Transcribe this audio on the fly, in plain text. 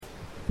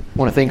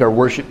I want to thank our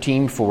worship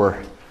team for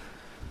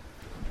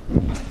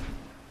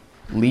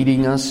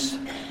leading us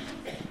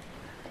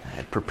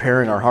and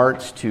preparing our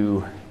hearts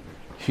to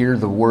hear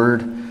the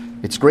Word.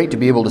 It's great to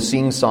be able to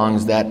sing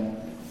songs that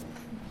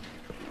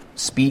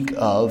speak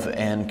of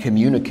and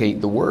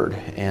communicate the Word,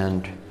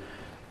 and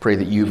pray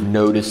that you've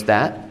noticed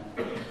that.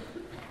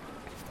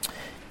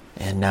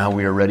 And now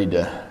we are ready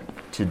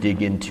to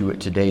dig into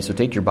it today. So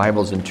take your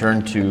Bibles and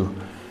turn to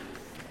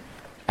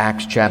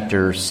Acts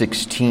chapter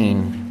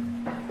 16.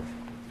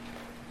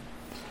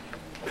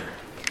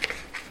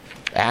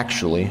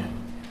 Actually,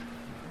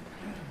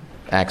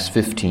 Acts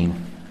 15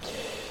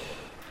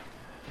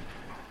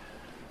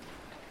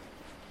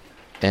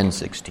 and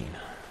 16.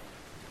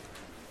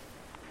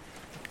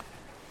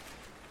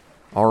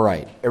 All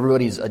right,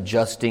 everybody's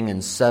adjusting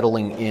and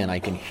settling in. I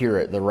can hear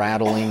it, the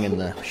rattling and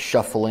the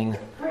shuffling.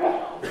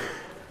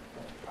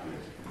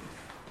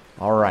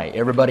 All right,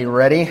 everybody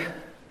ready?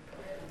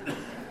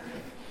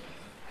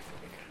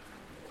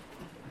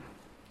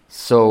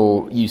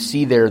 So you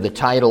see there the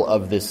title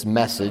of this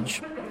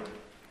message.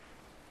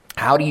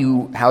 How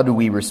do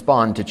we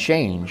respond to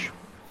change?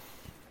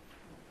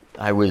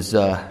 I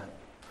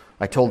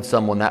told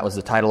someone that was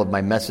the title of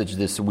my message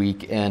this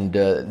week, and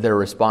their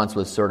response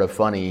was sort of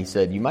funny. He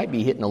said, "You might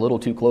be hitting a little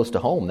too close to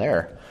home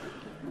there."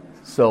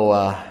 So,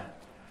 a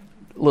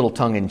little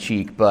tongue in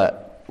cheek,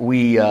 but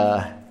we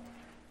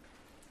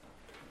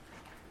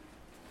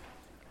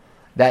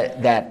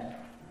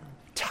that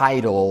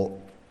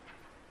title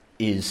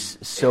is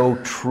so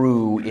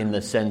true in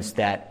the sense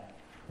that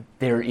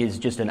there is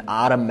just an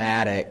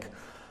automatic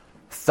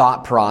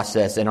thought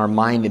process, and our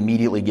mind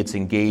immediately gets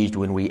engaged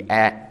when we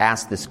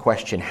ask this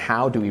question: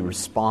 how do we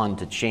respond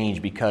to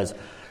change? Because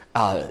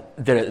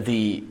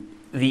the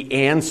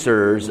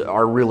answers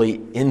are really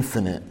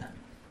infinite,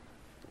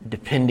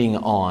 depending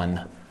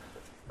on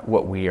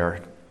what we are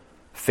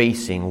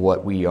facing,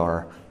 what we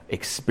are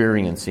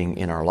experiencing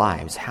in our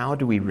lives. How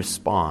do we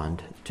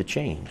respond to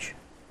change?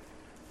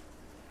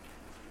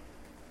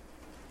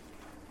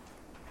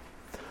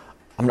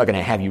 I'm not going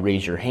to have you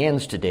raise your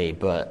hands today,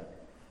 but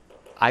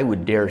I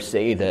would dare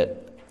say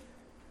that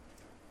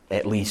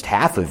at least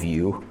half of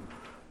you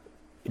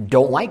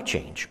don't like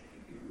change.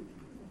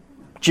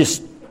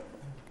 Just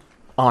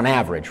on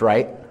average,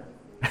 right?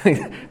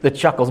 The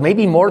chuckles,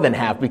 maybe more than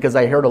half, because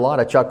I heard a lot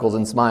of chuckles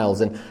and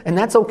smiles, and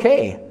that's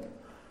okay.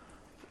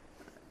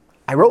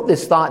 I wrote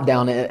this thought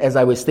down as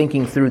I was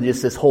thinking through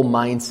this whole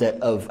mindset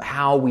of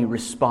how we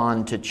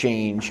respond to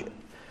change.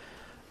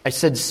 I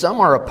said some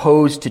are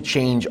opposed to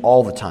change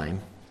all the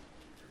time.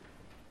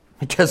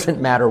 It doesn't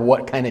matter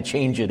what kind of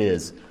change it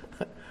is.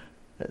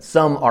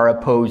 Some are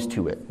opposed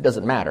to it. It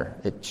doesn't matter.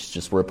 It's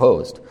just we're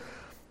opposed.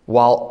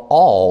 While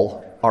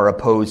all are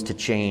opposed to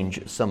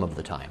change some of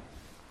the time.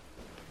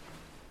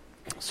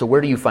 So where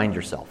do you find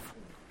yourself?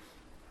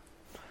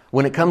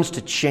 When it comes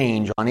to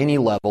change on any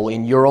level,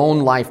 in your own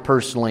life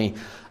personally,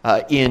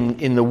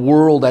 in the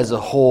world as a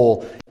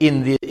whole,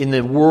 in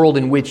the world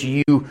in which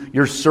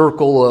your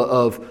circle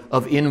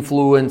of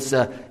influence,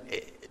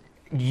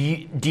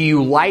 do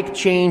you like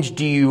change?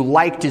 Do you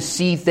like to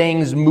see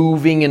things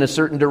moving in a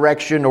certain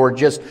direction or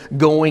just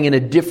going in a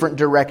different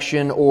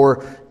direction?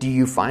 Or do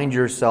you find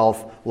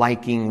yourself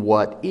liking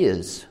what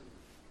is?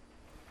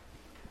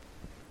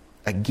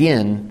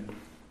 Again,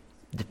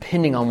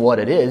 depending on what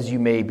it is, you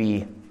may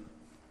be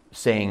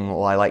saying,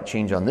 well, I like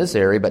change on this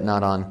area, but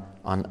not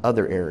on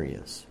other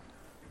areas.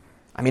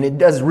 I mean, it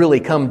does really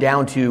come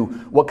down to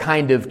what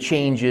kind of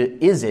change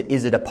is it?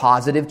 Is it a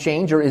positive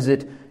change, or is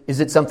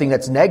it something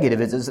that's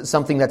negative? Is it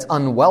something that's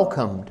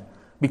unwelcomed?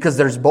 Because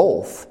there's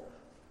both.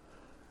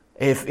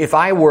 If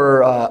I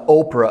were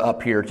Oprah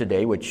up here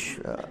today, which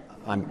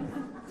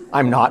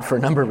I'm not for a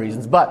number of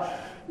reasons, but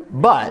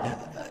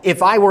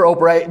if I were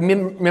Oprah, I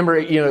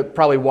remember,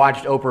 probably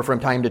watched Oprah from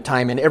time to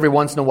time, and every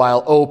once in a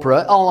while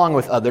Oprah, along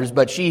with others,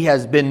 but she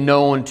has been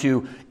known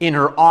to, in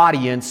her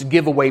audience,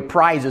 give away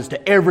prizes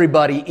to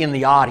everybody in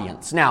the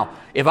audience. Now,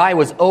 if I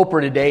was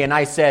Oprah today and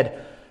I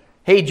said,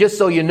 hey, just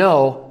so you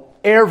know,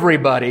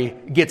 everybody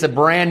gets a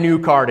brand new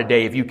car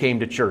today if you came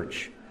to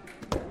church.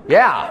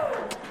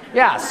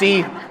 Yeah.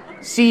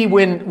 See,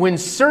 when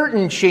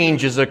certain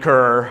changes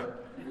occur,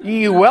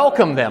 you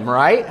welcome them,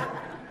 right?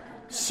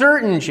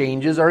 Certain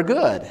changes are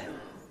good.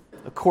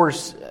 Of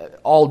course,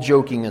 all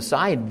joking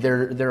aside,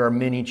 there are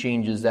many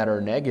changes that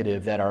are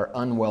negative, that are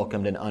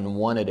unwelcomed and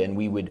unwanted, and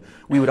we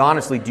would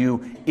honestly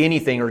do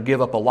anything or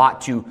give up a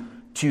lot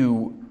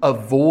to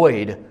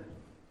avoid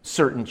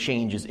certain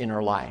changes in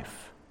our life.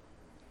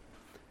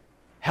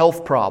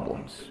 Health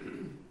problems,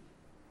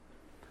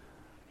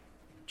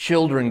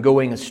 children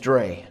going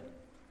astray,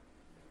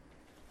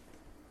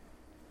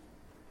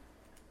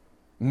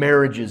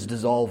 marriages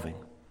dissolving,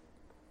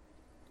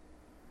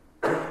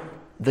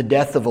 the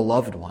death of a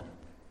loved one.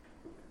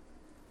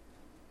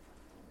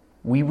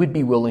 We would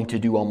be willing to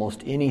do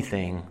almost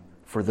anything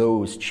for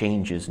those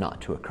changes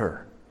not to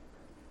occur,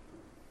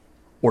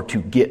 or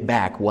to get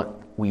back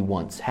what we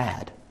once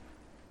had.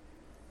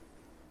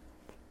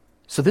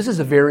 So this is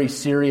a very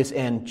serious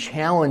and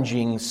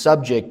challenging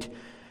subject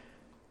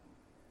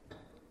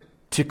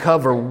to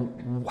cover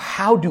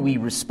how do we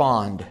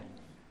respond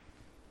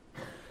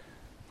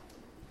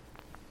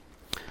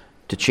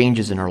to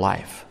changes in our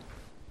life.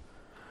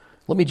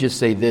 Let me just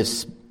say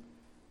this.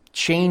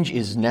 Change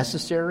is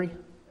necessary,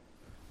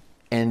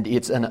 and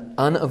it's an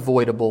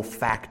unavoidable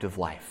fact of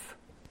life.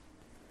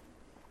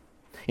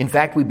 In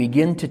fact, we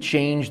begin to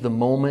change the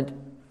moment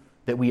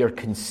that we are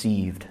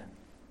conceived.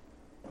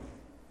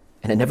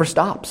 And it never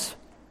stops.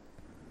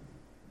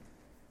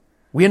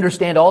 We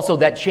understand also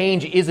that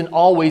change isn't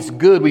always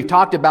good. We've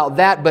talked about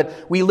that, but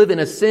we live in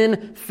a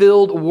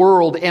sin-filled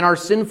world, and our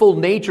sinful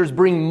natures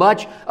bring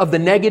much of the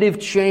negative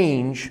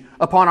change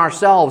upon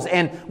ourselves,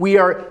 and we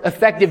are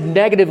affected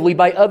negatively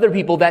by other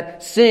people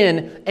that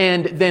sin,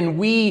 and then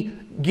we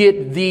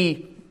get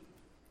the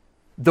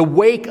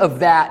wake of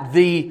that,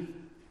 the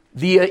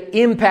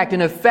impact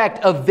and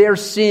effect of their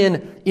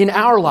sin in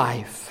our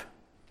life.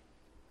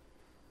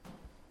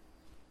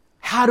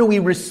 How do we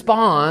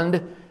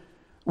respond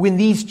when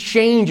these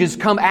changes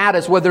come at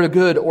us, whether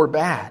good or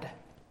bad?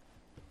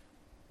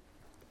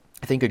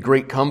 I think a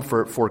great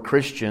comfort for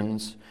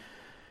Christians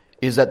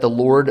is that the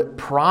Lord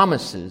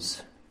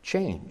promises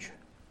change.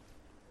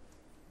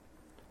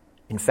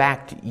 In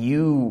fact,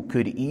 you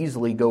could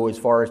easily go as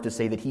far as to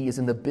say that He is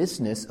in the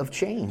business of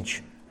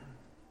change.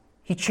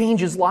 He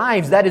changes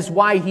lives. That is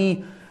why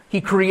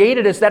He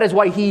created us. That is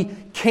why He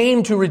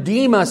came to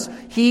redeem us.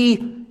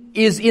 He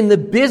is in the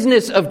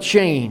business of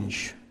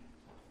change.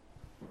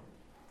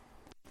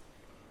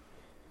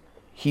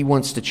 He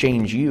wants to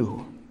change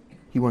you.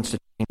 He wants to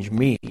change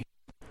me.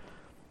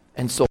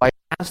 And so I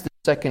ask the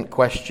second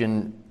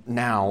question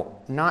now,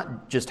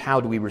 not just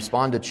how do we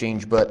respond to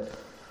change, but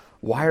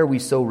why are we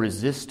so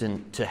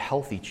resistant to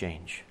healthy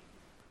change?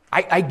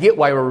 I get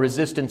why we're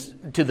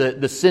resistant to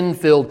the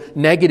sin-filled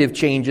negative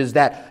changes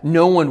that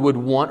no one would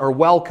want or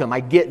welcome. I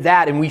get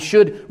that, and we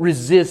should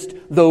resist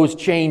those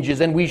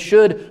changes, and we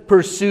should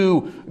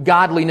pursue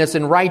godliness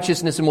and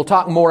righteousness, and we'll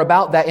talk more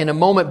about that in a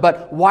moment.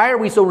 But why are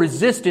we so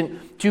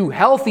resistant to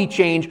healthy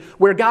change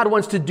where God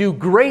wants to do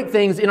great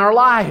things in our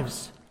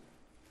lives?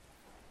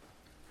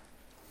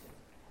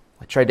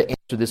 I tried to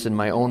answer this in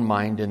my own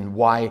mind, and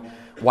why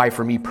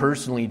for me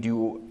personally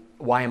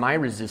why am I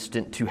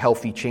resistant to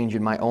healthy change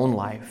in my own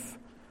life?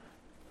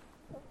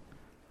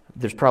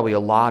 There's probably a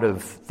lot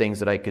of things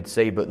that I could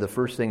say, but the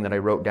first thing that I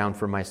wrote down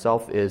for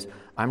myself is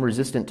I'm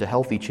resistant to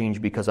healthy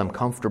change because I'm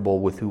comfortable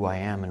with who I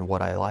am and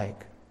what I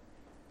like.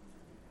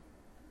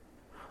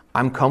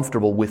 I'm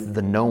comfortable with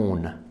the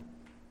known.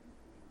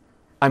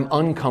 I'm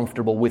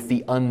uncomfortable with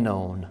the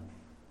unknown.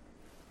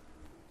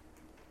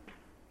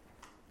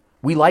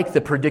 We like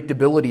the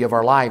predictability of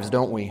our lives,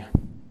 don't we?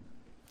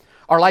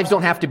 Our lives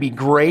don't have to be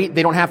great.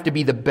 They don't have to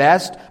be the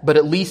best, but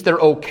at least they're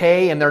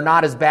okay and they're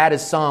not as bad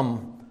as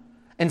some.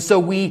 And so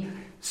we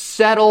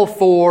settle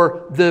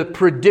for the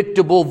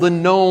predictable, the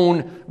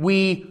known.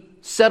 We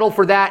settle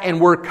for that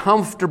and we're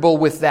comfortable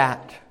with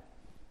that.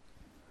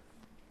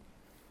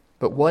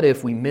 But what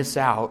if we miss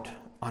out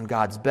on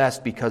God's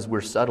best because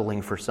we're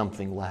settling for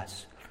something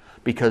less?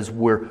 Because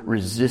we're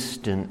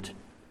resistant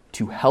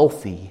to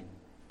healthy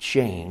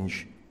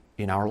change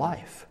in our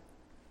life.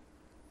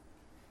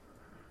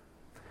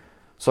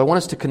 So I want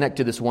us to connect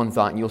to this one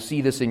thought, and you'll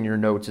see this in your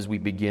notes as we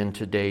begin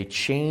today.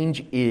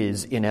 Change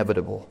is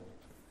inevitable.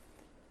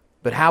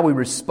 But how we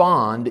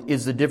respond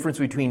is the difference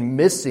between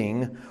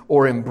missing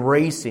or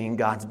embracing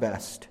God's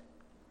best.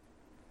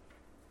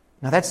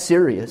 Now that's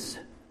serious.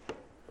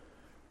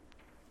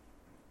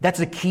 That's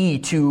a key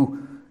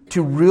to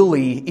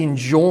really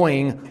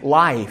enjoying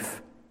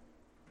life.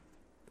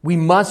 We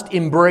must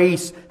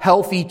embrace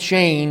healthy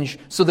change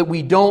so that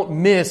we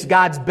don't miss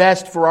God's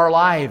best for our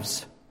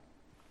lives.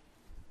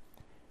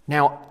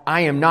 Now,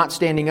 I am not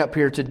standing up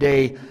here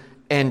today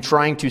and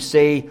trying to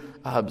say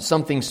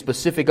something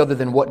specific other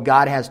than what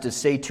God has to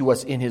say to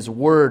us in His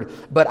Word,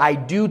 but I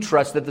do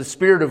trust that the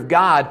Spirit of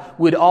God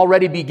would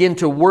already begin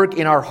to work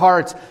in our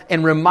hearts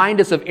and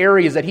remind us of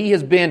areas that He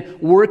has been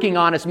working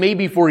on us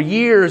maybe for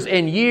years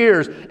and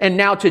years, and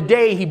now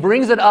today He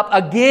brings it up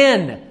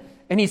again.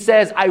 And He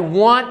says, I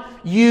want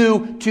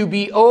you to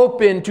be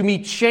open to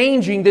me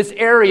changing this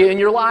area in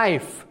your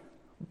life.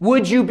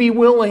 Would you be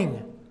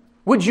willing?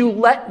 Would you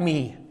let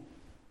me?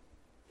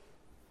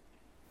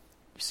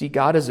 See,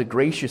 God is a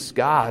gracious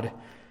God,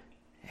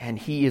 and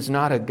He is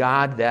not a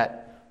God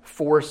that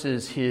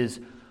forces His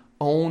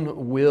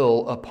own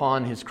will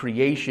upon His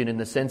creation in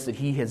the sense that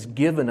He has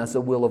given us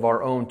a will of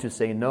our own to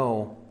say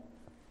no,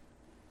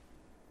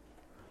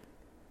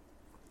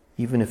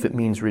 even if it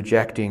means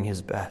rejecting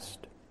His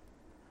best,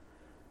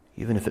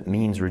 even if it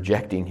means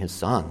rejecting His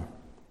Son.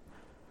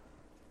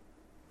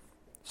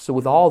 So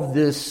with all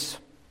this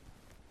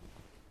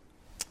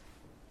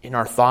in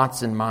our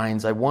thoughts and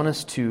minds, I want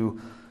us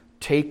to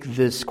take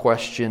this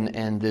question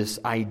and this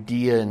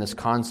idea and this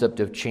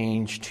concept of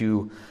change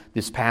to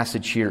this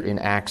passage here in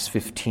Acts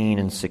 15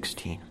 and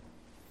 16.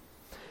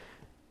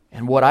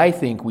 And what I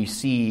think we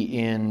see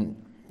in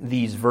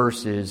these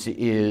verses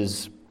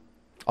is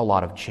a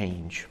lot of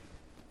change.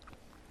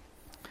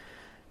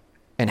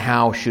 And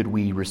how should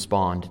we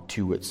respond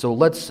to it? So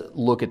let's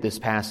look at this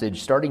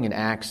passage starting in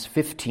Acts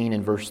 15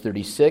 and verse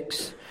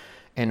 36.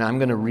 And I'm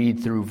going to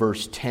read through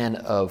verse 10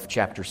 of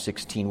chapter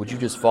 16. Would you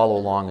just follow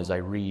along as I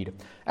read?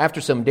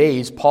 After some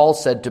days, Paul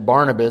said to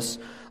Barnabas,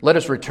 "Let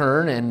us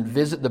return and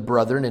visit the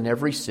brethren in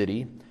every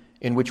city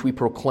in which we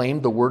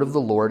proclaim the word of the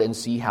Lord and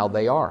see how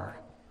they are."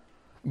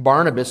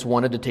 Barnabas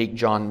wanted to take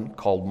John,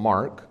 called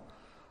Mark,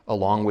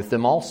 along with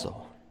them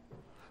also.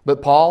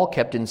 But Paul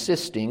kept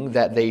insisting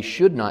that they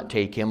should not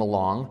take him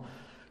along,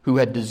 who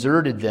had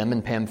deserted them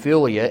in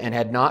Pamphylia and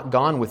had not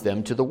gone with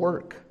them to the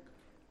work.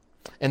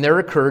 And there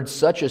occurred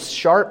such a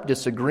sharp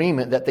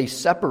disagreement that they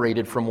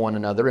separated from one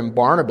another, and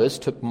Barnabas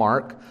took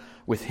Mark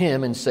with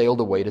him and sailed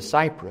away to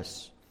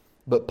Cyprus.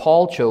 But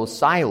Paul chose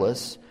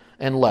Silas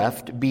and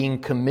left, being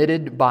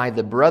committed by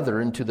the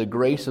brethren to the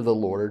grace of the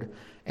Lord,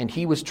 and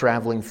he was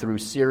traveling through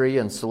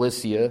Syria and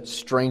Cilicia,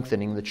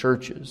 strengthening the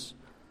churches.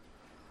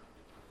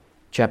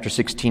 Chapter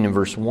 16 and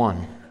verse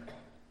 1.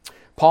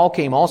 Paul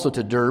came also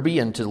to Derbe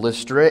and to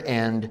Lystra,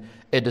 and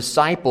a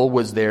disciple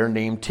was there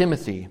named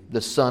Timothy,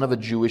 the son of a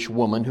Jewish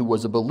woman who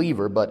was a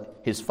believer,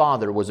 but his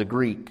father was a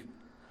Greek.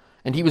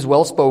 And he was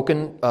well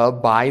spoken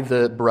of by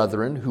the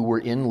brethren who were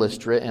in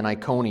Lystra and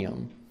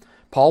Iconium.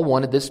 Paul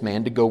wanted this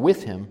man to go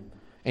with him,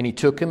 and he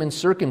took him and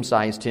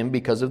circumcised him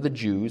because of the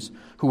Jews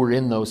who were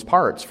in those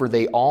parts, for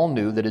they all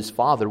knew that his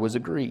father was a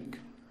Greek.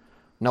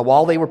 Now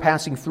while they were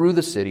passing through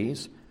the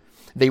cities,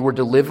 they were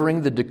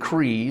delivering the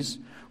decrees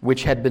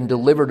which had been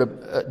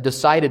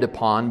decided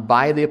upon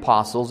by the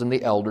apostles and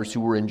the elders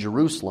who were in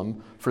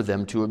Jerusalem for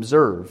them to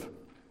observe.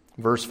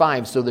 Verse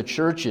 5, so the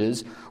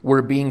churches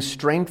were being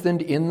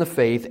strengthened in the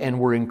faith and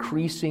were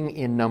increasing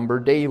in number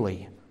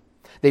daily.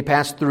 They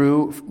passed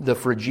through the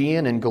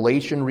Phrygian and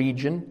Galatian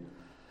region,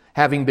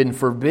 having been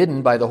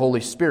forbidden by the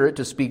Holy Spirit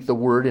to speak the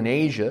word in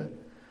Asia.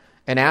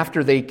 And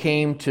after they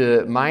came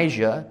to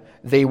Mysia,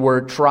 they were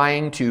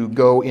trying to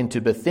go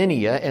into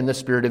Bithynia, and the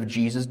Spirit of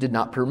Jesus did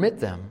not permit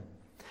them.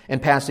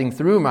 And passing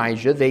through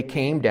Mysia, they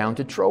came down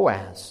to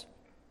Troas.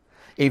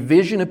 A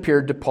vision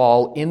appeared to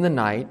Paul in the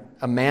night,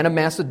 a man of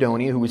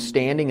Macedonia who was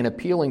standing and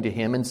appealing to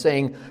him and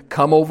saying,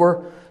 "Come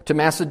over to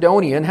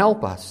Macedonia and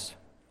help us."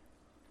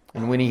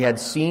 And when he had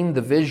seen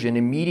the vision,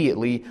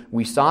 immediately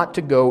we sought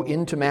to go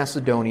into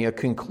Macedonia,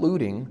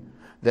 concluding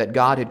that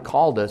God had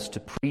called us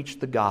to preach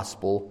the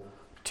gospel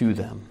to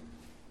them.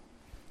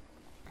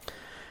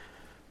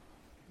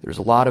 There's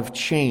a lot of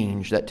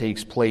change that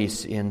takes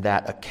place in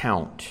that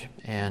account.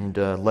 And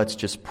let's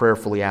just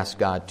prayerfully ask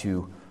God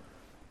to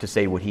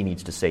say what He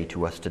needs to say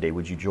to us today.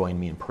 Would you join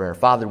me in prayer?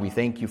 Father, we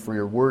thank You for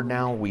Your word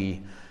now.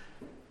 We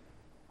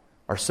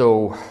are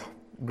so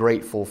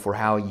grateful for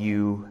how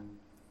You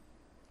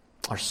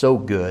are so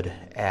good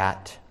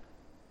at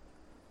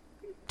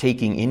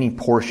taking any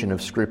portion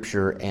of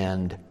Scripture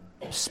and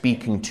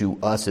speaking to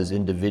us as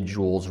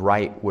individuals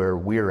right where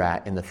we're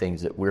at in the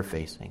things that we're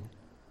facing.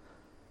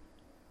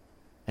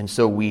 And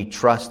so we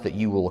trust that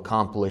You will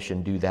accomplish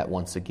and do that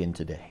once again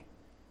today.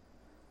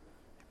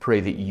 Pray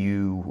that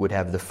You would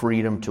have the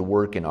freedom to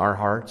work in our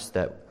hearts,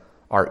 that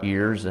our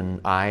ears and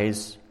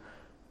eyes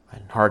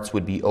and hearts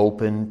would be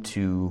open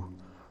to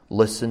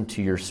listen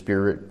to Your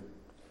Spirit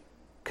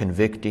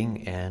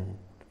convicting and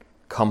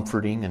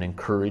comforting and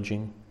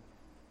encouraging,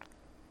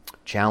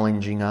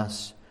 challenging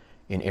us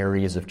in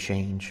areas of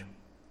change.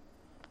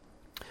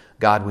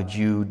 God, would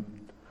You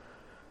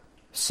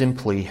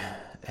simply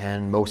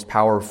and most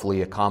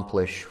powerfully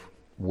accomplish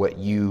what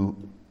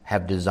You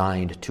have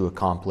designed to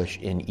accomplish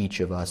in each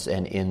of us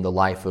and in the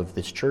life of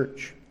this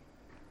church.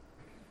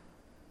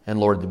 And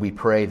Lord, we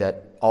pray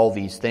that all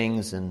these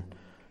things and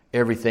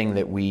everything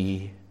that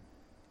we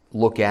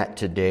look at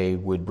today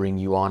would bring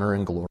You honor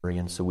and glory,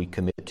 and so we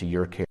commit to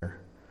Your care.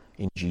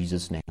 In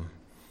Jesus' name,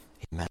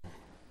 amen.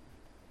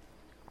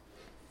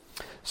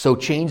 So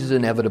change is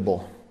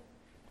inevitable.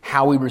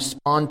 How we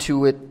respond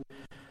to it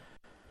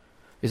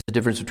is the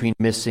difference between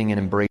missing and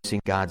embracing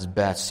God's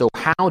best. So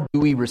how do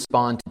we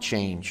respond to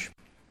change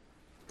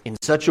in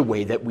such a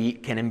way that we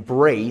can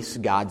embrace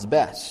God's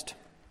best?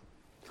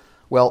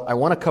 Well, I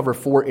want to cover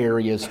 4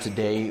 areas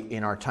today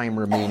in our time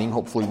remaining.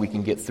 Hopefully we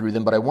can get through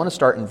them. But I want to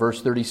start in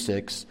verse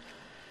 36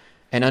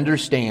 and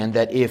understand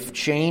that if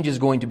change is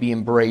going to be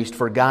embraced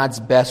for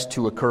God's best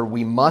to occur,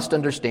 we must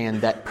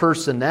understand that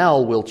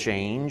personnel will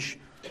change,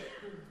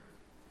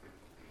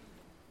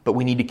 but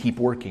we need to keep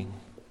working.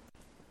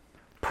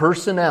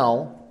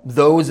 Personnel,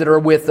 those that are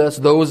with us,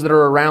 those that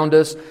are around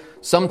us,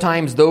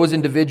 sometimes those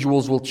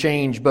individuals will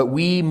change, but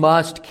we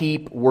must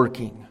keep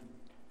working.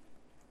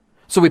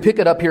 So we pick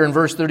it up here in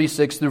verse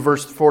 36 through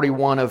verse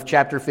 41 of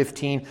chapter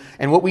 15.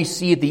 And what we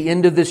see at the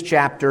end of this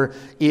chapter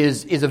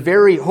is a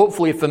very,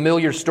 hopefully a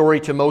familiar story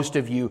to most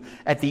of you.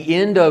 At the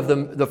end of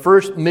the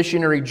first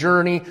missionary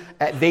journey,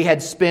 they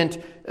had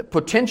spent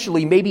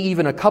potentially maybe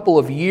even a couple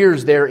of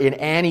years there in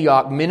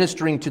Antioch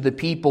ministering to the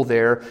people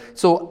there.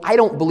 So I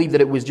don't believe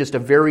that it was just a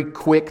very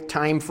quick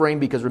time frame,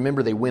 because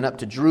remember, they went up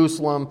to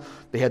Jerusalem,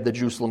 they had the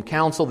Jerusalem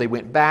Council, they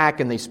went back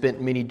and they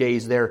spent many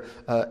days there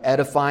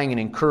edifying and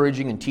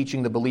encouraging and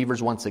teaching the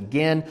believers once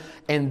again.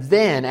 And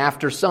then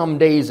after some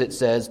days, it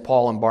says,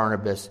 Paul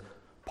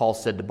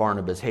said to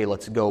Barnabas, hey,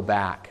 let's go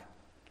back.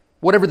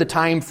 Whatever the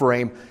time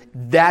frame,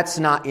 that's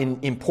not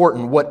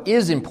important. What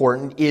is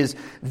important is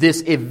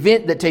this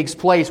event that takes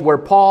place where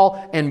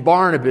Paul and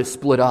Barnabas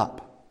split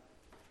up.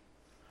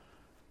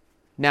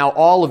 Now,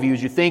 all of you,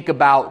 as you think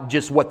about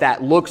just what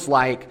that looks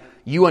like,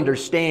 you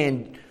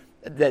understand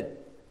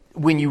that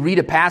when you read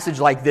a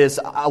passage like this,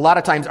 a lot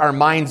of times our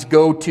minds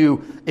go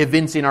to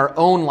events in our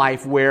own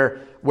life where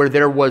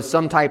there was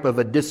some type of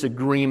a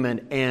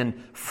disagreement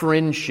and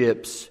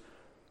friendships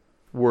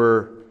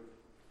were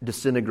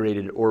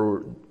disintegrated,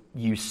 or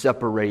you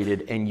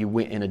separated and you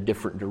went in a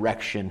different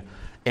direction.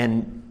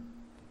 And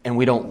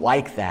we don't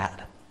like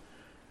that.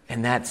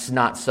 And that's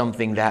not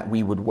something that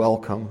we would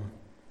welcome.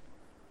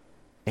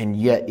 And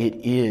yet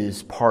it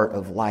is part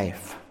of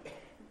life.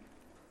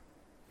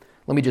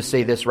 Let me just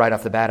say this right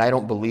off the bat. I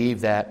don't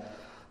believe that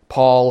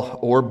Paul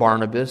or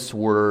Barnabas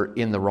were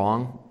in the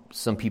wrong.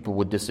 Some people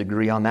would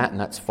disagree on that, and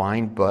that's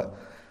fine. But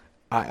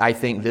I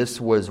think this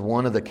was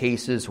one of the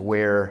cases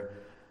where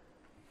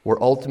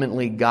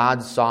ultimately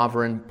God's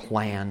sovereign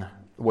plan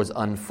was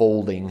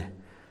unfolding,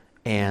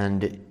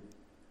 and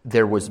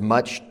there was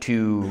much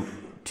to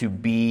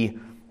be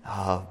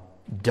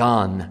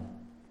done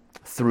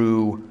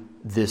through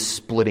this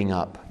splitting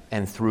up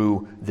and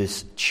through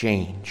this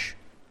change.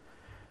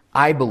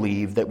 I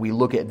believe that we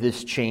look at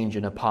this change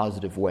in a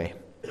positive way.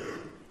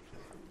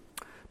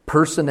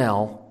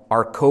 Personnel,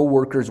 our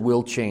co-workers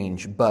will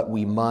change, but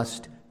we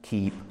must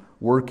keep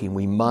working.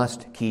 We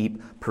must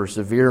keep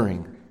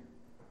persevering.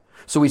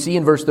 So we see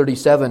in verse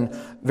 37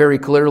 very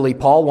clearly,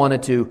 Paul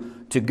wanted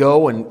to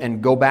go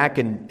and go back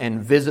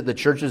and visit the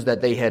churches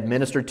that they had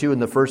ministered to in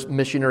the first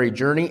missionary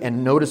journey.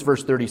 And notice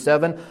verse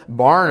 37,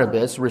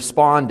 Barnabas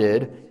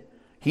responded,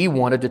 he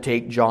wanted to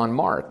take John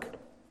Mark.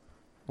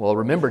 Well,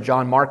 remember,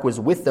 John Mark was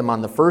with them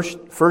on the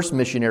first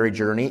missionary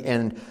journey,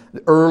 and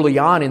early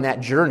on in that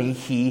journey,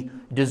 he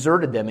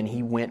deserted them and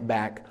he went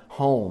back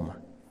home.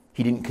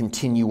 He didn't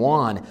continue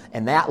on,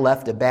 and that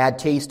left a bad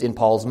taste in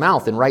Paul's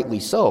mouth, and rightly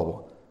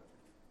so.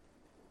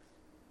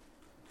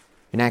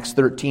 In Acts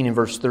 13 and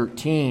verse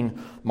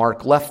 13,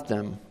 Mark left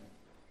them.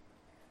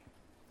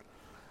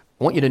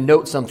 I want you to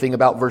note something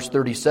about verse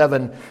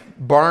 37.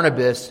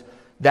 Barnabas,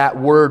 that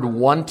word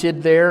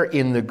wanted there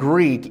in the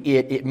Greek,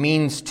 it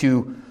means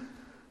to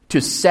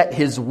set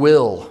his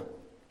will.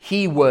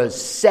 He was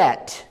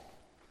set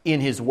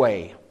in his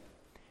way.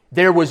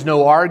 There was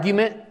no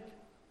argument.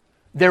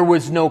 There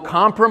was no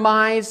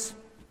compromise.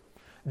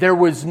 There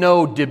was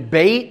no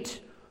debate.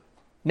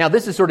 Now,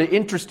 this is sort of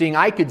interesting.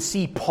 I could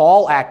see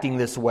Paul acting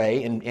this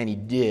way, and he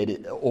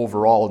did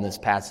overall in this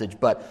passage,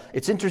 but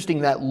it's interesting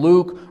that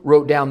Luke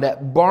wrote down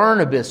that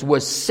Barnabas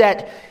was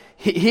set.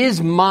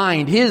 His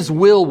mind, his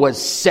will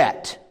was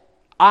set.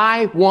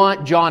 I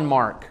want John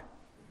Mark.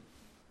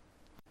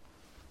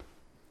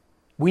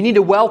 We need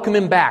to welcome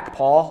him back,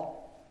 Paul.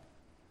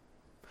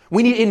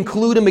 We need to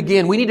include him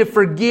again. We need to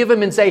forgive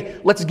him and say,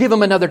 let's give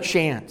him another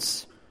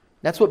chance.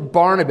 That's what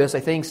Barnabas, I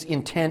think's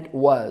intent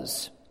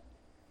was.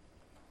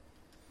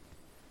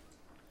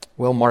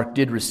 Well, Mark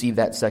did receive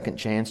that second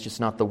chance, just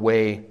not the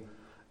way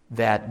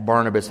that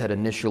Barnabas had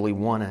initially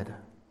wanted.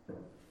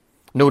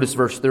 Notice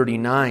verse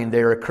 39,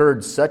 there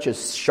occurred such a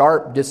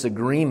sharp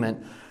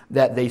disagreement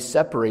that they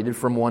separated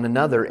from one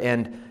another.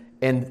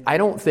 And I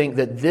don't think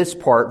that this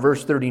part,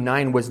 verse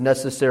 39, was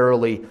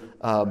necessarily,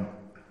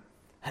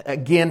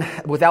 again,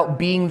 without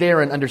being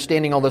there and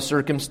understanding all the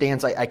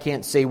circumstance, I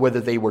can't say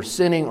whether they were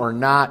sinning or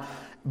not.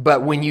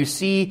 But when you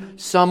see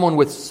someone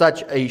with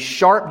such a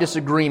sharp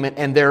disagreement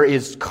and there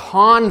is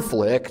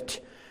conflict,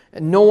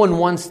 no one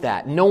wants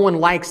that. No one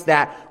likes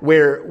that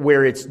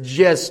where it's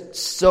just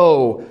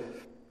so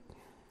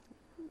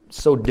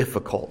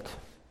difficult.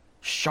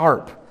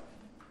 Sharp.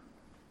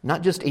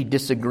 Not just a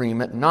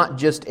disagreement, not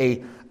just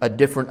a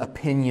different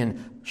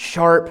opinion.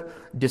 Sharp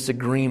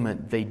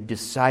disagreement. They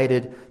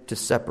decided to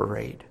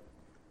separate.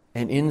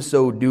 And in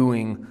so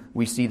doing,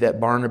 we see that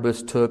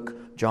Barnabas took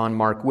John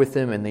Mark with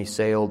him, and they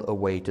sailed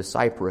away to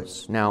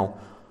Cyprus. Now,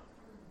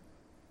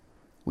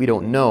 we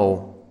don't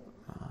know.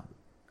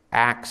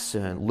 Acts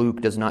and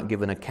Luke does not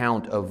give an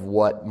account of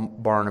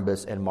what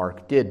Barnabas and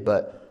Mark did,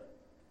 but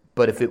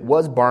if it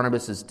was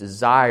Barnabas'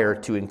 desire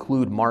to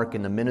include Mark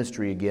in the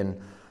ministry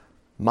again,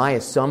 my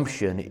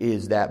assumption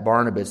is that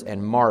Barnabas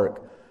and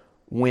Mark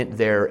went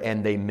there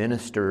and they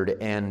ministered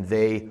and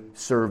they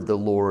served the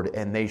Lord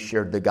and they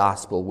shared the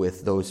gospel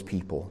with those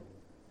people.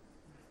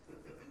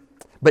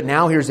 But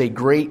now here's a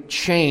great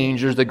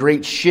change. There's a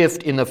great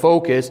shift in the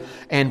focus.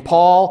 And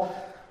Paul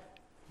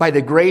By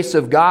the grace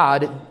of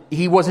God,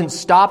 he wasn't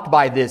stopped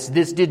by this.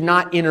 This did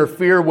not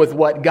interfere with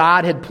what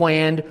God had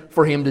planned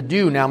for him to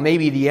do. Now,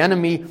 maybe the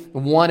enemy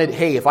wanted,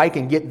 hey, if I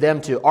can get them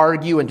to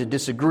argue and to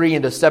disagree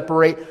and to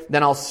separate,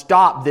 then I'll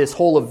stop this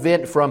whole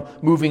event from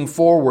moving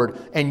forward.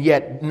 And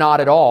yet, not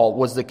at all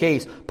was the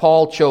case.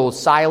 Paul chose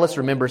Silas.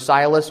 Remember,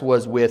 Silas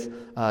was with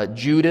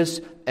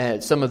Judas,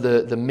 some of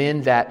the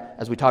men that,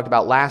 as we talked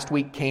about last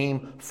week,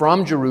 came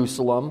from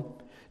Jerusalem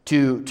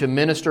to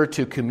minister,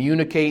 to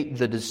communicate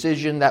the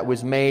decision that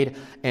was made.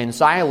 And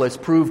Silas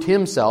proved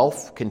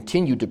himself,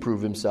 continued to prove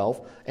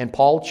himself, and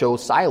Paul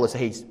chose Silas.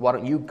 Hey, why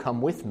don't you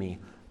come with me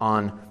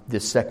on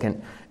this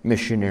second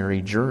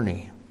missionary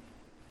journey?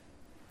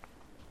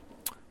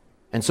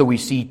 And so we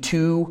see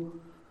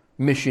two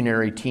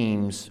missionary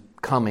teams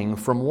coming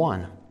from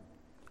one.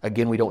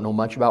 Again, we don't know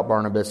much about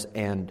Barnabas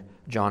and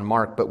John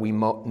Mark, but we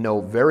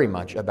know very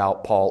much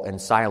about Paul and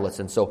Silas.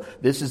 And so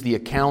this is the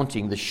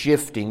accounting, the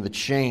shifting, the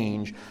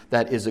change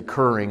that is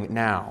occurring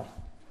now.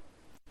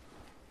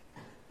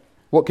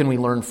 What can we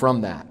learn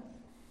from that?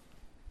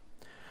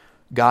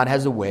 God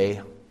has a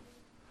way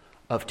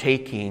of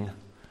taking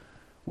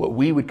what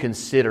we would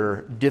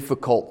consider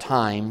difficult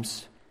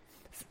times,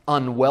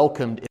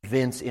 unwelcomed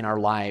events in our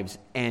lives,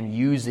 and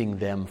using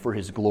them for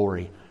His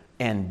glory.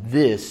 And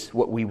this,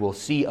 what we will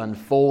see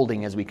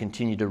unfolding as we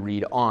continue to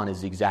read on,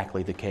 is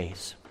exactly the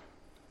case.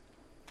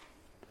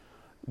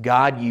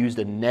 God used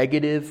a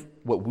negative,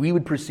 what we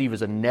would perceive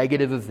as a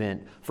negative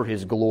event, for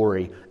His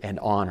glory and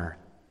honor.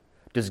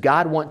 Does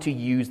God want to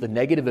use the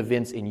negative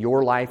events in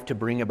your life to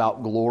bring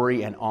about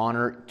glory and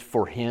honor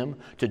for Him,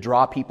 to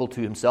draw people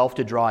to Himself,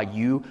 to draw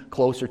you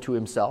closer to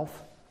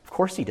Himself? Of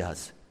course He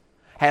does.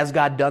 Has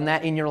God done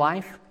that in your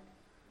life?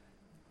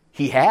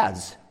 He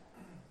has.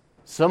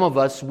 Some of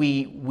us,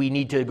 we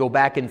need to go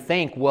back and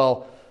think,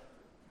 well,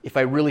 if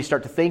I really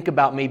start to think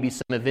about maybe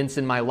some events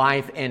in my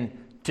life and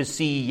to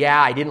see,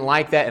 yeah, I didn't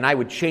like that and I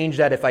would change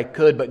that if I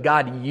could, but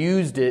God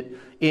used it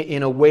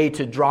in a way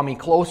to draw me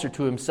closer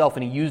to Himself,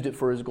 and He used it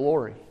for His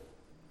glory.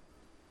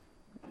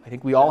 I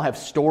think we all have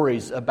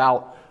stories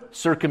about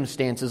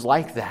circumstances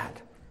like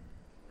that.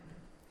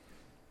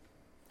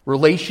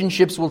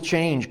 Relationships will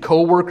change,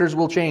 co-workers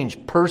will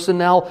change,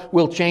 personnel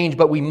will change,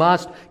 but we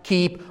must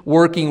keep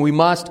working. We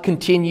must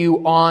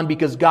continue on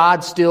because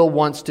God still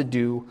wants to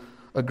do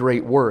a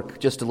great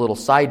work. Just a little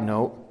side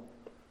note,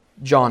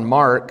 John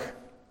Mark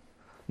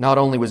not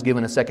only was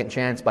given a second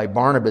chance by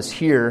Barnabas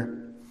here,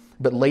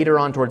 but later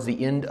on towards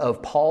the end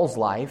of Paul's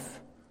life,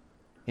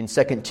 in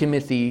 2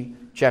 Timothy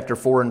chapter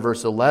 4 and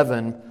verse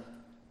 11,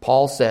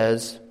 Paul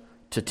says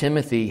to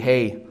Timothy,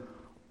 hey,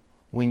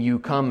 when you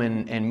come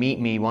and meet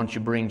me, why don't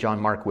you bring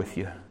John Mark with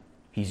you?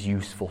 He's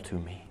useful to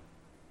me.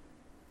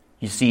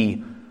 You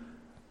see,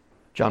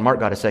 John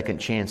Mark got a second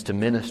chance to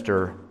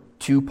minister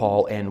to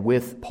Paul and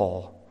with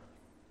Paul.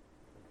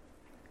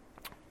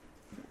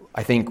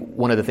 I think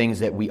one of the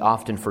things that we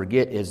often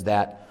forget is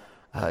that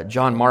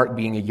John Mark,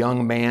 being a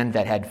young man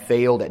that had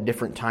failed at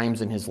different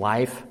times in his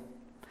life,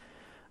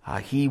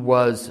 he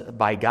was,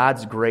 by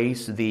God's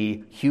grace,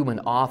 the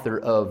human author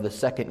of the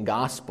second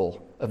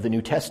gospel of the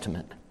New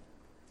Testament.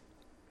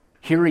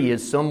 Here he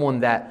is,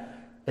 someone that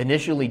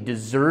initially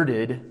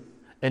deserted,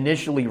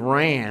 initially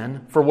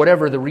ran, for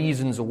whatever the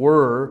reasons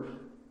were,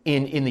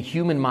 in the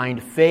human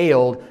mind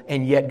failed,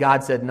 and yet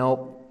God said,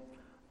 no,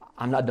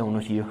 I'm not done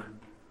with you.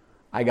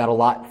 I got a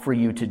lot for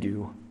you to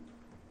do.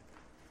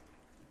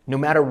 No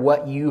matter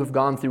what you have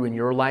gone through in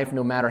your life,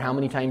 no matter how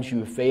many times you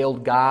have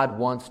failed, God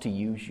wants to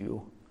use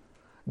you.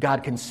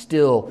 God can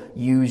still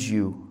use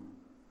you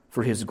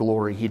for His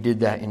glory. He did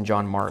that in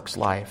John Mark's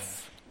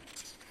life.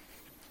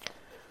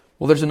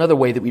 Well, there's another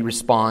way that we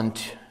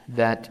respond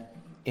that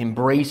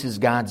embraces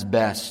God's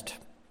best.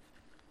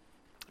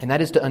 And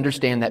that is to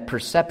understand that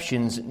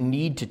perceptions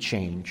need to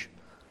change.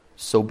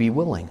 So be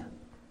willing.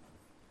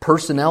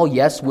 Personnel,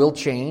 yes, will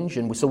change,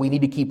 and so we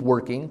need to keep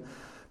working.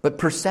 But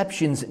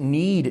perceptions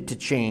need to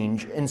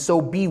change, and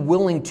so be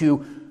willing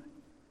to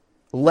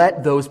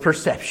let those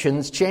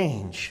perceptions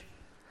change.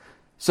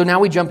 So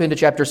now we jump into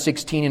chapter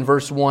 16 and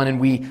verse 1,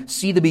 and we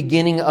see the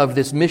beginning of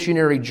this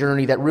missionary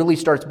journey that really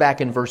starts back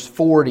in verse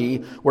 40,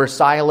 where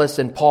Silas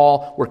and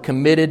Paul were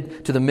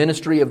committed to the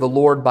ministry of the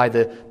Lord by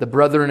the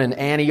brethren in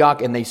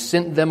Antioch, and they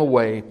sent them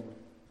away.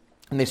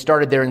 And they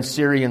started there in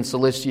Syria and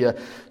Cilicia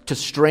to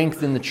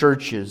strengthen the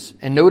churches.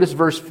 And notice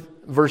verse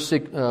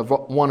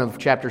 1 of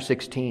chapter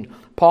 16.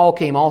 Paul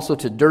came also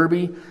to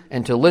Derbe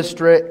and to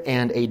Lystra,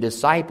 and a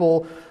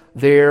disciple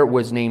there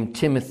was named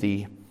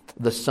Timothy,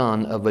 the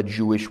son of a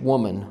Jewish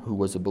woman who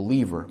was a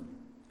believer.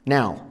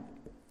 Now,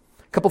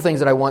 a couple things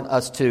that I want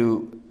us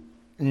to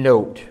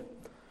note.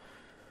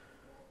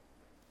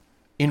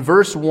 In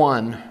verse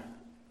 1,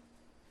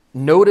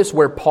 notice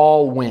where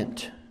Paul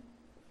went.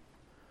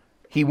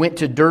 He went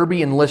to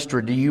Derbe and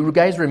Lystra. Do you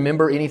guys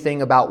remember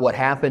anything about what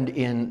happened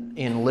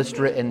in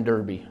Lystra and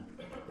Derbe?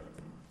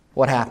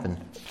 What happened?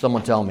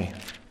 Someone tell me.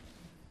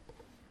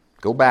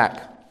 Go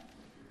back.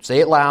 Say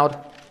it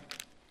loud.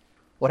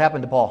 What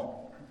happened to Paul?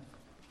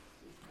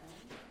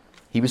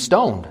 He was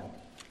stoned.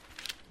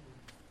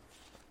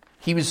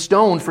 He was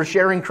stoned for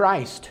sharing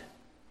Christ.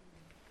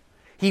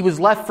 He was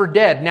left for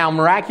dead. Now,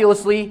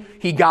 miraculously,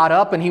 he got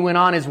up and he went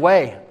on his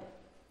way.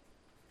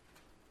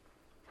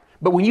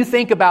 But when you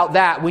think about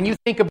that, when you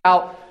think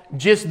about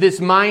just this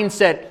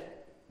mindset,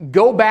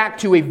 go back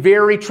to a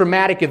very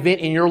traumatic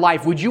event in your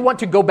life. Would you want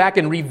to go back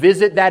and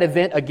revisit that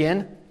event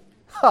again?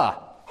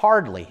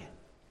 Hardly.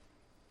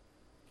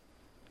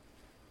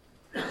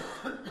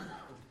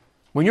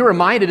 When you're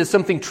reminded of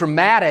something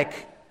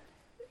traumatic,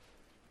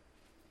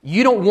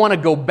 you don't want to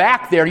go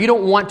back there. You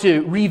don't want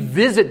to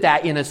revisit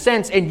that in a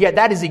sense. And yet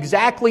that is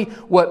exactly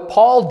what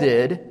Paul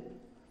did.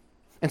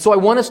 And so I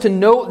want us to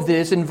note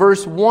this in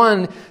verse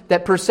 1,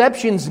 that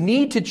perceptions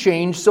need to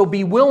change, so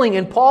be willing.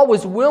 And Paul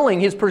was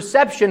willing. His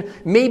perception,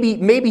 maybe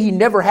he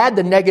never had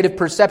the negative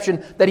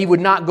perception that he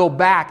would not go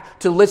back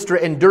to Lystra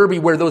and Derbe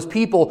where those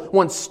people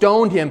once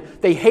stoned him.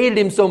 They hated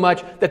him so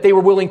much that they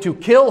were willing to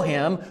kill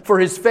him for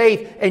his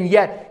faith. And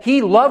yet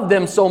he loved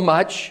them so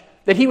much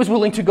that he was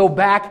willing to go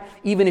back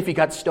even if he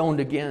got stoned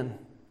again.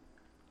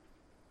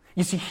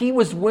 You see, he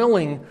was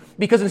willing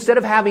because instead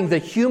of having the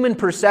human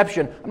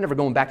perception, I'm never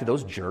going back to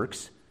those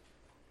jerks.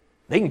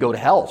 They can go to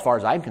hell as far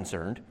as I'm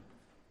concerned.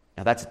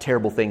 Now that's a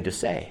terrible thing to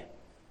say.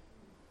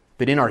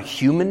 But in our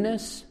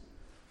humanness,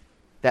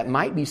 that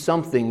might be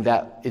something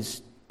that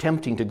is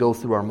tempting to go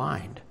through our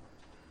mind.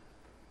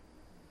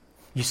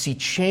 You see,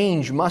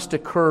 change must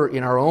occur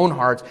in our own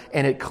hearts,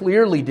 and it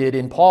clearly did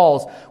in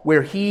Paul's,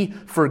 where he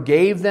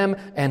forgave them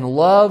and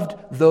loved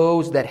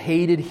those that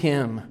hated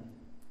him.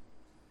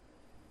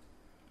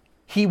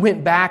 He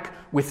went back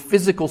with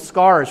physical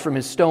scars from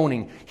his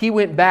stoning. He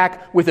went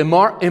back with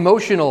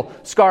emotional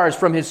scars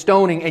from his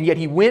stoning, and yet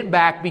he went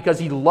back because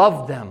he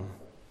loved them.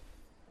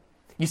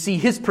 You see,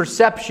 his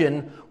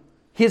perception,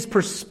 his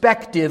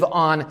perspective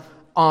on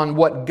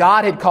what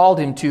God had called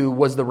him to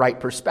was the right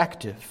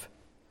perspective.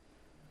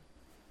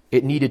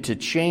 It needed to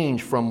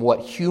change from what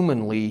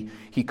humanly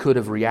he could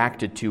have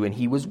reacted to, and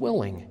he was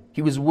willing.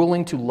 He was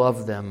willing to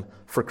love them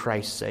for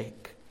Christ's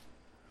sake.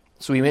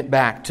 So he went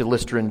back to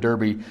Lystra and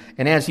Derbe.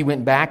 And as he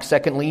went back,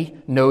 secondly,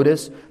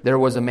 notice there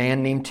was a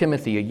man named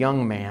Timothy, a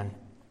young man.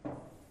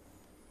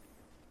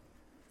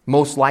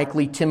 Most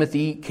likely,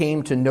 Timothy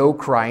came to know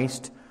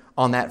Christ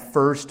on that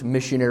first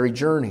missionary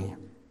journey.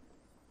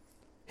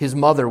 His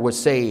mother was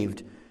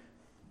saved.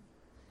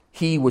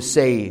 He was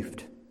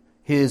saved.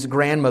 His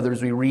grandmother,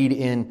 as we read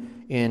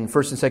in 1 and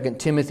 2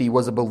 Timothy,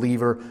 was a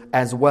believer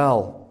as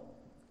well.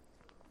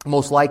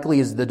 Most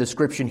likely, as the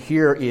description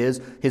here is,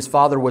 his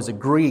father was a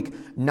Greek,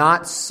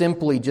 not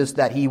simply just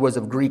that he was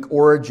of Greek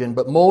origin,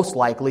 but most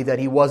likely that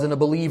he wasn't a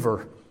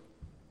believer.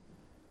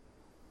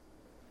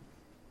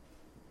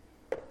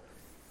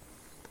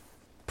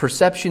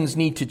 Perceptions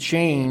need to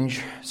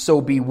change, so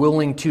be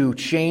willing to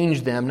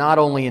change them, not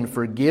only in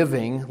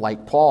forgiving,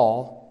 like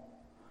Paul,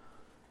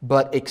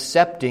 but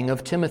accepting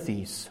of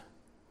Timothy's.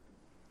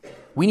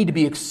 We need to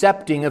be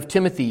accepting of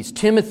Timothy's.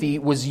 Timothy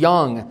was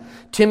young.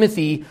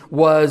 Timothy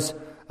was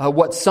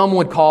what some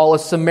would call a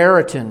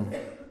Samaritan.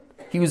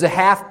 He was a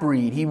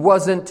half-breed. He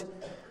wasn't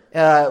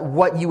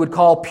what you would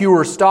call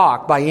pure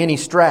stock by any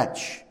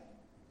stretch.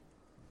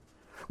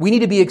 We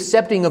need to be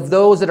accepting of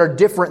those that are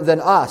different than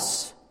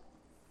us.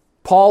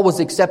 Paul was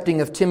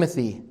accepting of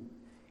Timothy.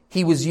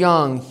 He was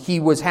young. He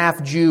was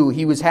half Jew.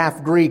 He was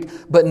half Greek.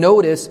 But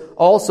notice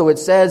also it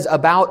says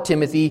about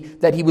Timothy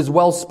that he was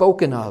well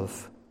spoken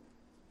of.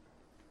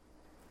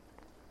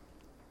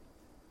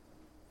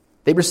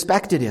 They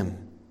respected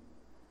him.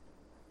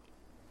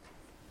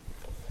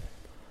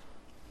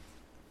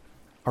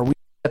 Are we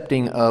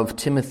accepting of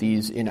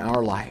Timothy's in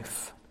our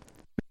life?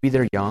 Maybe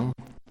they're young.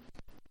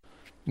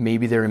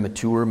 Maybe they're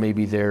immature.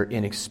 Maybe they're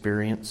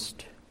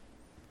inexperienced.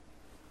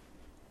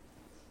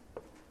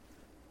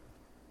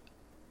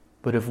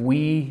 But if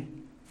we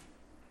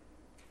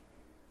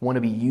want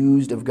to be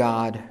used of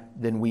God,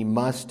 then we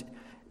must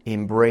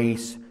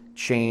embrace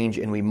change,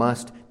 and we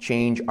must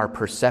change our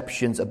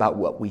perceptions about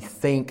what we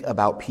think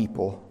about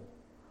people,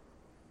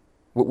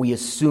 what we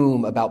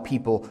assume about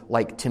people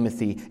like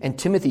Timothy. And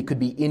Timothy could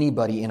be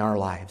anybody in our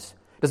lives.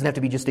 It doesn't have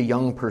to be just a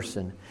young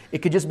person. It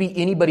could just be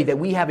anybody that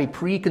we have a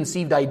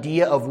preconceived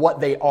idea of what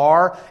they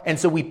are, and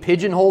so we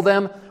pigeonhole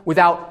them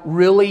without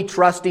really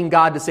trusting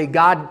God to say,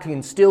 God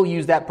can still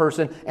use that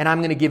person, and I'm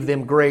going to give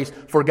them grace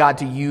for God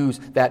to use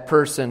that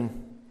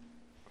person.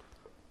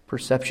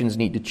 Perceptions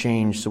need to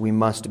change, so we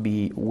must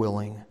be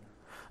willing.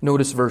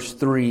 Notice verse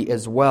 3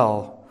 as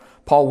well.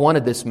 Paul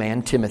wanted this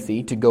man,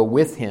 Timothy, to go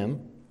with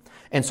him.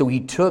 And so he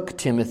took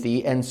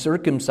Timothy and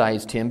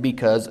circumcised him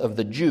because of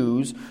the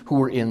Jews who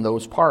were in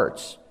those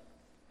parts.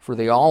 For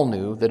they all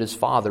knew that his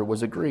father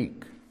was a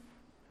Greek.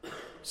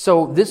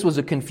 So this was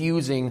a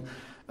confusing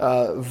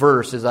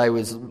verse as I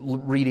was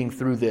reading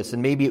through this.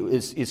 And maybe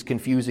it is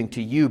confusing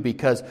to you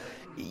because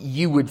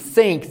you would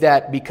think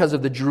that because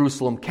of the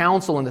Jerusalem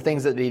Council and the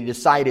things that they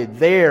decided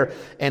there,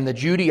 and the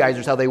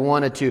Judaizers, how they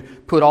wanted to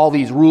put all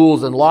these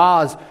rules and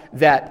laws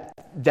that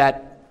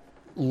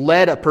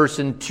led a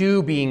person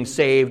to being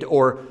saved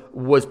or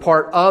was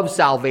part of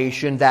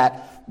salvation,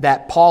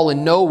 that Paul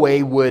in no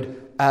way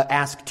would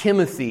ask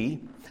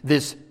Timothy,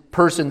 this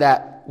person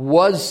that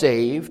was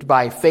saved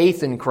by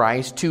faith in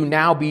Christ to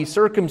now be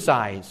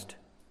circumcised.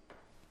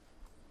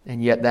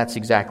 And yet that's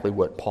exactly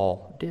what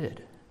Paul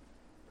did.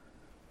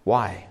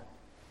 Why?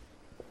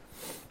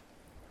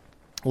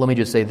 Let me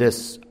just say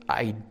this.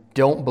 I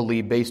don't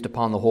believe, based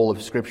upon the whole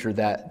of Scripture,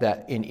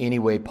 that in any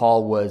way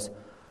Paul was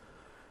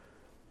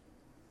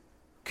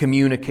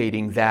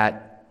communicating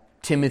that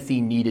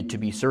Timothy needed to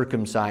be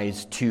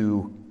circumcised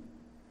to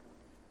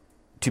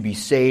be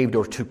saved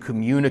or to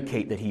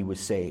communicate that he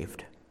was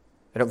saved.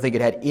 I don't think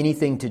it had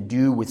anything to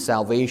do with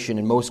salvation,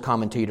 and most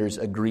commentators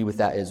agree with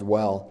that as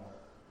well.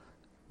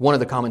 One of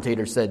the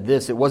commentators said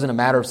this: it wasn't a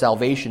matter of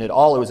salvation at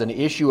all. It was an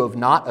issue of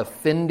not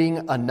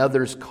offending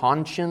another's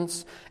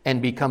conscience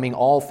and becoming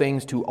all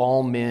things to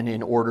all men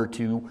in order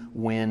to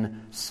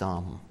win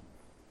some.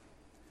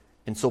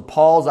 And so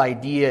Paul's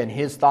idea and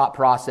his thought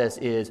process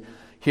is,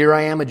 here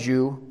I am a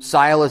Jew,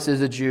 Silas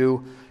is a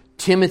Jew,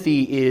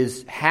 Timothy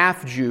is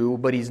half Jew,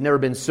 but he's never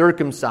been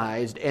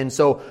circumcised. And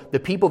so the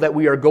people that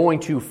we are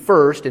going to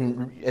first,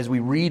 and as we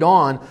read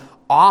on,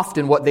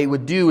 often what they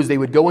would do is they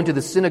would go into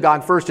the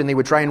synagogue first and they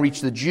would try and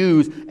reach the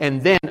Jews.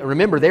 And then,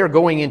 remember, they're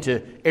going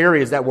into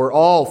areas that were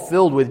all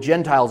filled with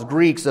Gentiles,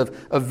 Greeks of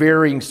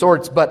varying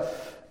sorts. But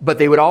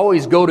they would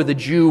always go to the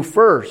Jew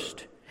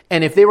first.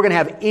 And if they were going to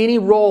have any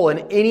role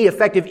and any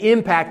effective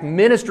impact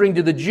ministering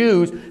to the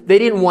Jews, they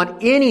didn't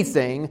want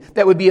anything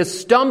that would be a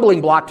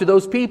stumbling block to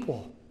those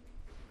people.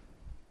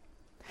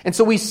 And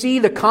so we see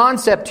the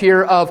concept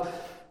here of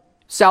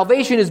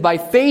salvation is by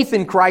faith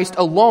in Christ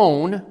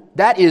alone.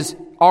 That is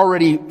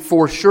already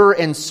for sure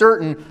and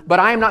certain, but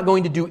I am not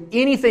going to do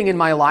anything in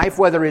my life,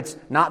 whether it's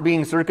not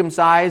being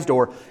circumcised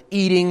or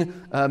eating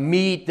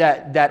meat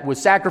that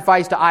was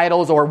sacrificed to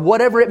idols or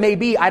whatever it may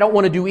be. I don't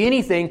want to do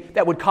anything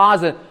that would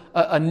cause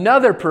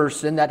another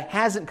person that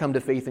hasn't come to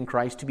faith in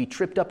Christ to be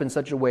tripped up in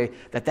such a way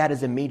that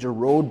is a major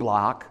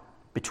roadblock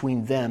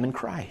between them and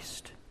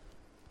Christ.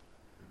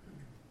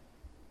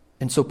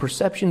 And so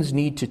perceptions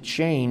need to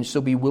change, so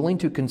be willing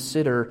to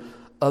consider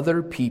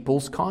other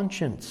people's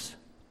conscience.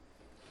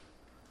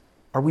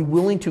 Are we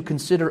willing to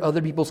consider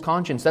other people's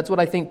conscience? That's what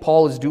I think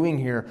Paul is doing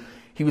here.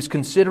 He was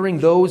considering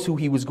those who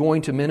he was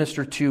going to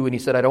minister to, and he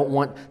said, I don't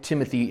want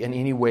Timothy in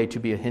any way to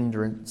be a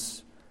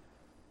hindrance.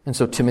 And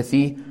so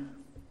Timothy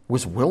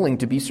was willing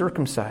to be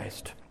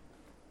circumcised.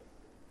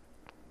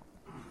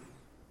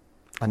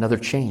 Another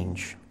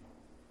change.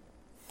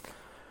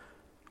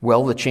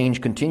 Well, the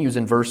change continues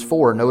in verse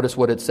 4. Notice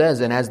what it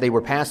says. And as they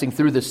were passing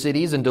through the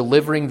cities and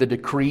delivering the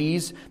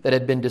decrees that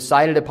had been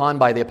decided upon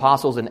by the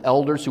apostles and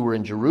elders who were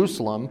in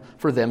Jerusalem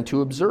for them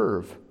to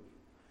observe.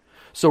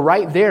 So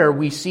right there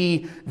we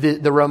see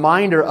the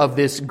reminder of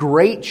this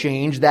great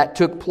change that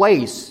took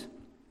place.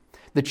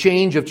 The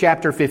change of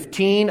chapter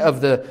 15 of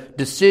the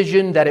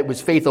decision that it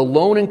was faith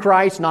alone in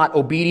Christ, not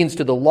obedience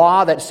to the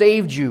law, that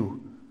saved you.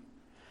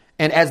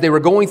 And as they were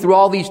going through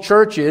all these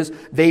churches,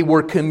 they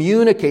were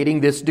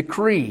communicating this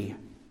decree.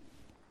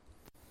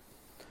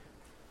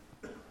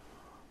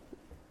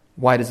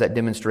 Why does that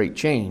demonstrate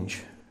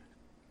change?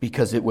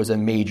 Because it was a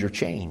major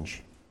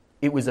change.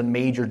 It was a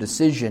major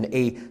decision,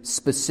 a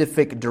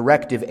specific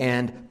directive.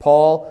 And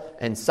Paul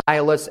and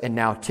Silas and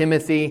now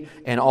Timothy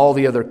and all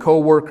the other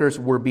co-workers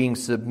were being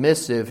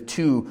submissive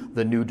to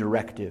the new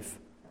directive.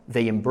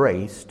 They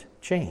embraced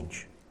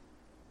change.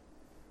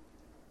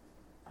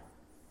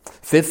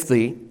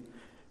 Fifthly,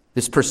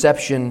 this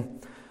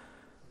perception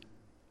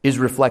is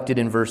reflected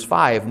in verse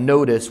 5.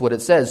 Notice what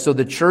it says. So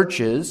the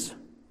churches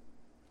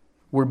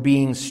were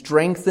being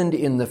strengthened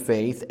in the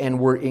faith and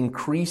were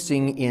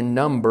increasing in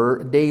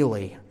number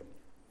daily.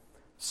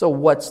 So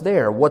what's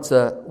there? What's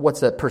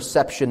a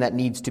perception that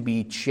needs to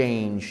be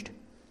changed,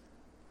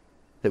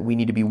 that we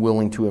need to be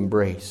willing to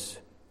embrace?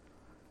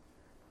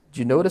 Do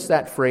you notice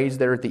that phrase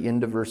there at the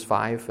end of verse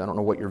 5? I don't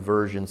know what your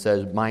version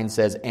says. Mine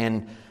says,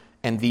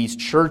 and these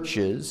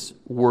churches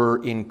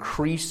were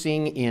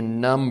increasing in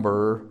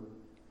number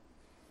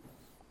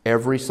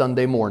every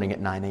Sunday morning at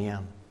 9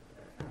 a.m.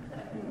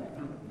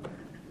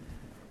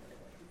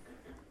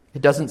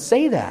 It doesn't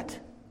say that.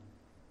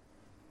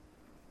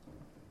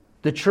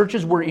 The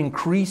churches were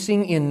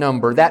increasing in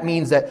number. That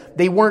means that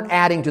they weren't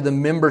adding to the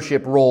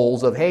membership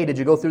rolls of, hey, did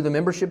you go through the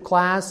membership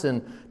class?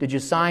 And did you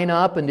sign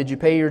up? And did you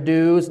pay your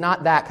dues?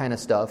 Not that kind of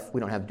stuff. We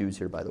don't have dues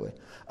here, by the way.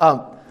 It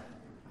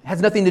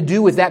has nothing to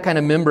do with that kind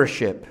of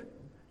membership.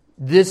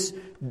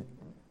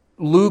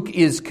 Luke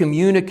is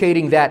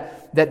communicating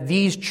that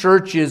these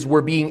churches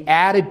were being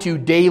added to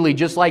daily,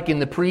 just like in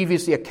the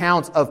previous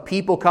accounts of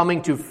people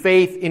coming to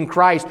faith in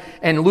Christ.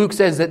 And Luke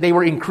says that they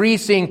were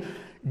increasing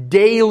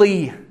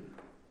daily.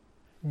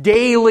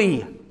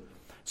 Daily.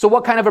 So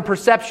what kind of a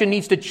perception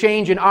needs to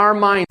change in our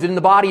minds and in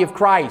the body of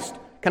Christ?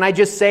 Can I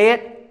just say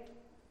it?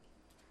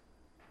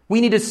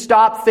 We need to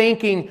stop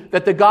thinking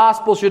that the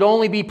gospel should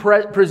only be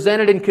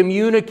presented and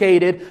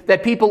communicated,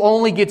 that people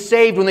only get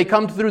saved when they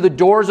come through the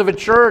doors of a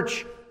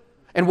church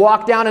and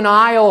walk down an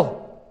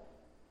aisle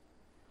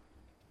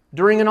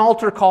during an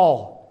altar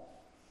call.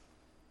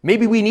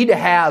 Maybe we need to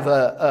have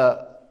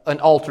an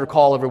altar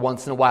call every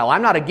once in a while.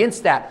 I'm not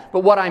against that.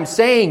 But what I'm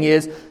saying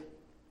is,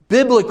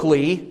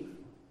 Biblically,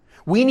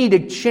 we need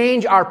to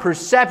change our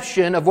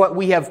perception of what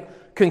we have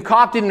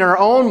concocted in our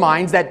own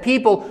minds, that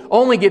people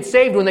only get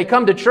saved when they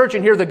come to church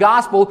and hear the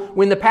gospel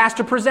when the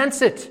pastor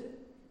presents it.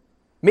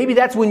 Maybe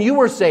that's when you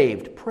were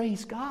saved.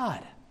 Praise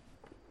God.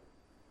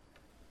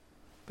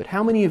 But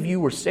how many of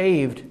you were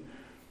saved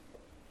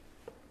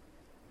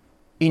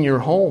in your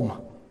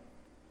home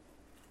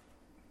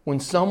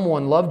when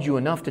someone loved you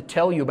enough to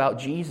tell you about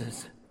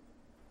Jesus?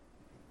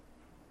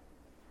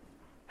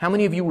 How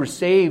many of you were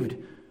saved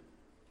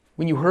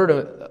when you heard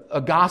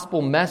a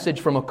gospel message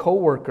from a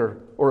coworker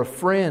or a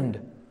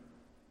friend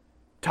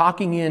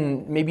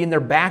talking maybe in their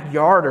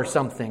backyard or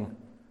something?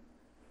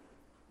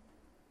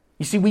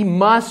 You see, we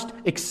must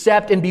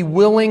accept and be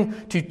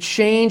willing to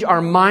change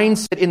our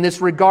mindset in this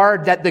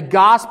regard, that the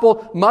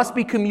gospel must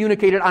be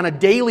communicated on a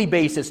daily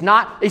basis,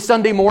 not a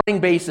Sunday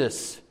morning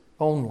basis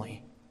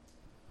only.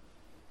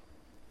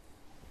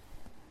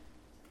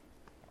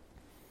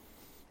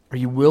 Are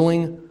you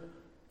willing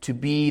to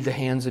be the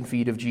hands and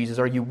feet of Jesus?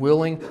 Are you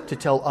willing to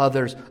tell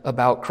others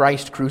about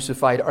Christ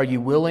crucified? Are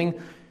you willing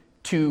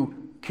to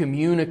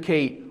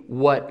communicate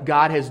what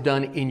God has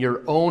done in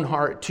your own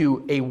heart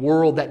to a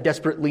world that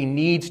desperately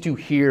needs to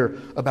hear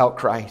about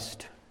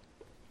Christ?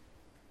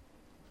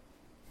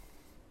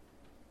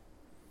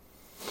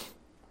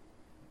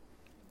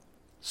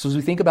 So as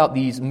we think about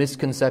these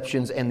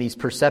misconceptions and these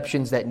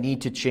perceptions that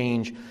need to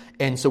change,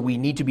 and so we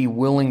need to be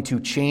willing to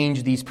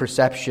change these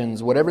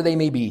perceptions, whatever they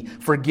may be,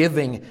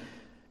 forgiving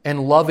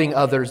and loving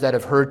others that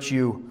have hurt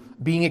you,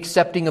 being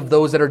accepting of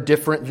those that are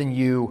different than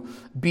you,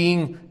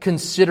 being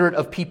considerate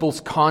of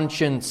people's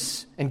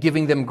conscience and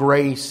giving them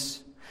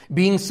grace,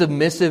 being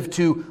submissive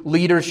to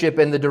leadership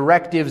and the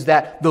directives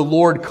that the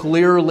Lord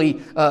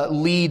clearly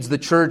leads the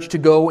church to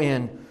go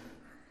in.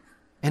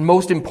 And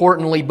most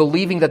importantly,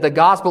 believing that the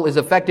gospel is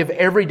effective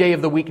every day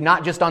of the week,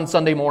 not just on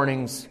Sunday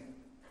mornings.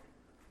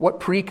 What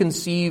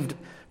preconceived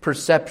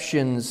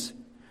perceptions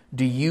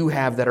do you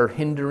have that are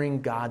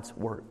hindering God's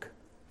work?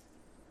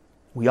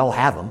 We all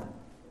have them.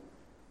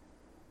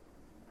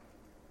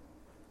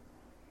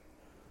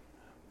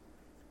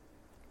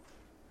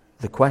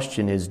 The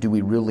question is, do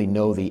we really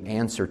know the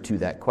answer to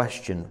that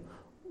question?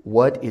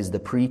 What is the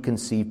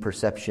preconceived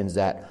perceptions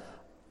that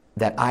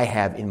I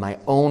have in my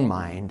own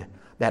mind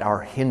that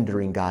are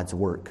hindering God's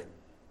work?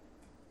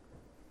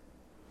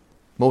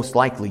 Most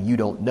likely you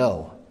don't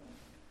know.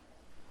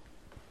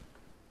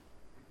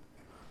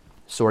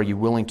 So are you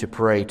willing to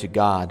pray to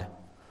God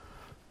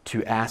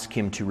to ask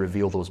Him to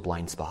reveal those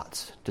blind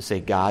spots? To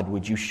say, God,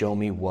 would you show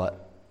me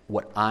what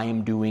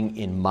I'm doing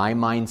in my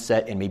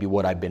mindset and maybe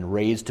what I've been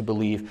raised to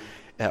believe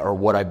or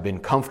what I've been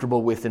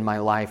comfortable with in my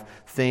life,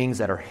 things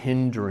that are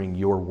hindering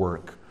your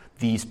work,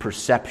 these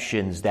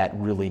perceptions that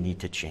really need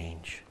to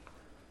change.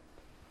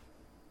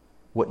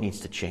 What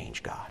needs to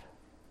change, God?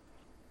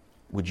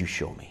 Would you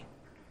show me?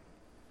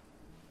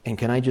 And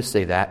can I just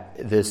say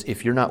this,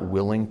 if you're not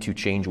willing to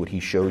change what He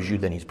shows you,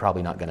 then He's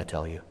probably not going to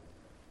tell you.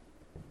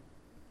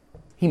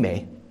 He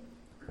may.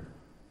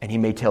 And He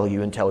may tell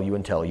you and tell you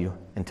and tell you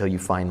until you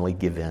finally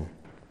give in.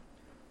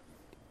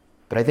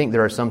 But I think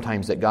there are some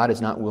times that God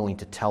is not willing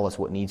to tell us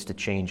what needs to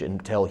change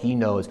until He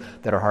knows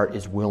that our heart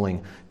is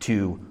willing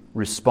to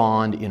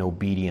respond in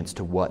obedience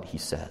to what He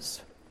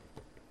says.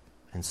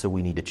 And so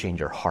we need to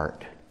change our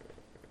heart.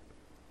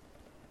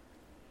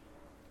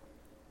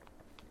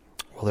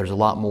 Well, there's a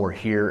lot more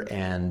here,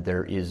 and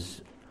there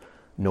is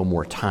no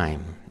more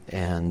time.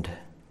 And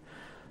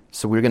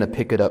so we're going to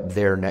pick it up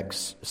there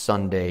next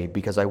Sunday,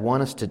 because I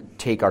want us to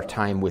take our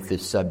time with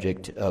this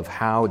subject of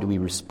how do we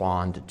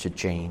respond to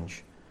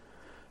change.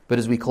 But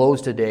as we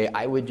close today,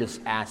 I would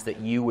just ask that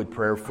you would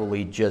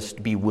prayerfully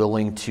just be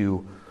willing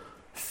to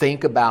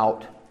think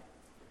about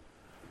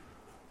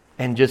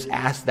and just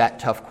ask that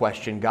tough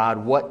question,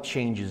 God, what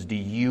changes do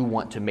you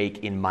want to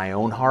make in my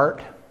own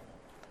heart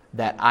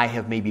that I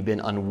have maybe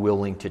been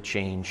unwilling to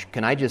change?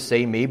 Can I just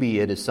say maybe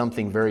it is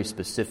something very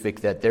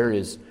specific, that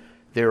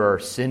there are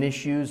sin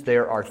issues,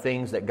 there are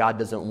things that God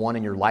doesn't want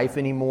in your life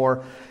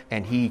anymore,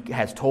 and He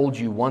has told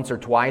you once or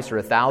twice or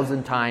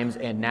 1,000 times,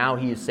 and now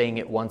He is saying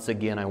it once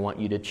again, I want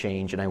you to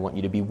change, and I want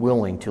you to be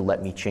willing to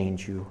let me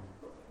change you.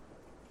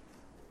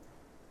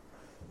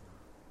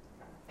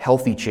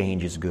 Healthy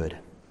change is good.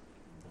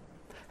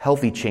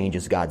 Healthy change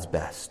is God's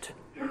best.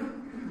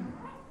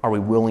 Are we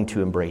willing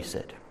to embrace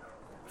it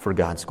for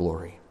God's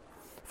glory?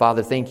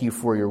 Father, thank you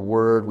for your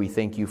word. We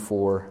thank you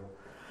for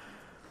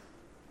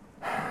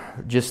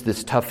just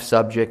this tough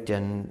subject,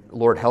 and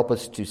Lord, help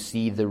us to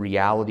see the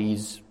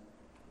realities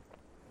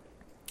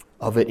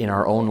of it in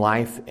our own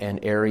life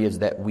and areas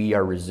that we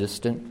are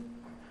resistant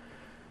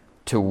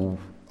to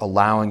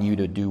allowing you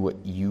to do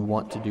what you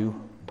want to do.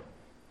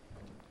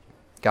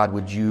 God,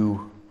 would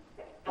you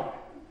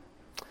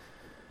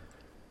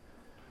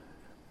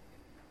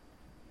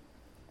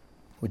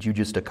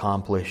just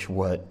accomplish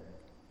what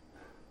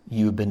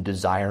you've been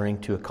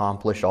desiring to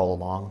accomplish all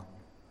along?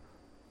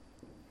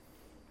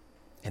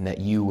 And that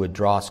you would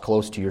draw us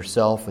close to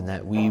yourself, and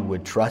that we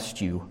would trust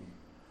you,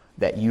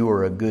 that you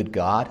are a good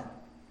God,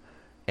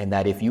 And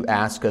that if you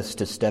ask us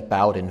to step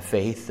out in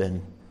faith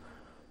and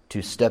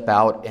to step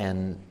out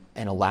and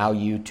allow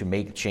you to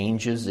make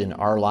changes in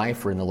our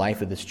life or in the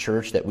life of this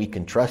church, that we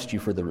can trust you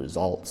for the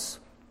results.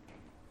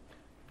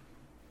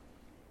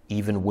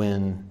 Even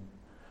when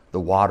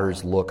the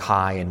waters look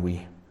high and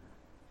we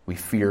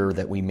fear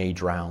that we may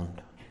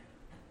drown.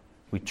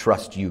 We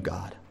trust you,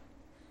 God.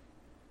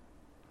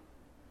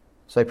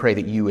 So I pray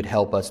that you would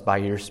help us by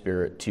your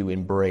Spirit to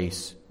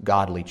embrace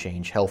godly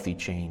change, healthy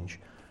change,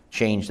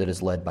 change that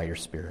is led by your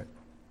Spirit.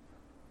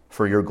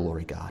 For your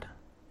glory, God.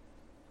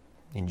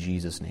 In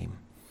Jesus' name,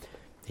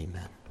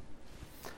 amen.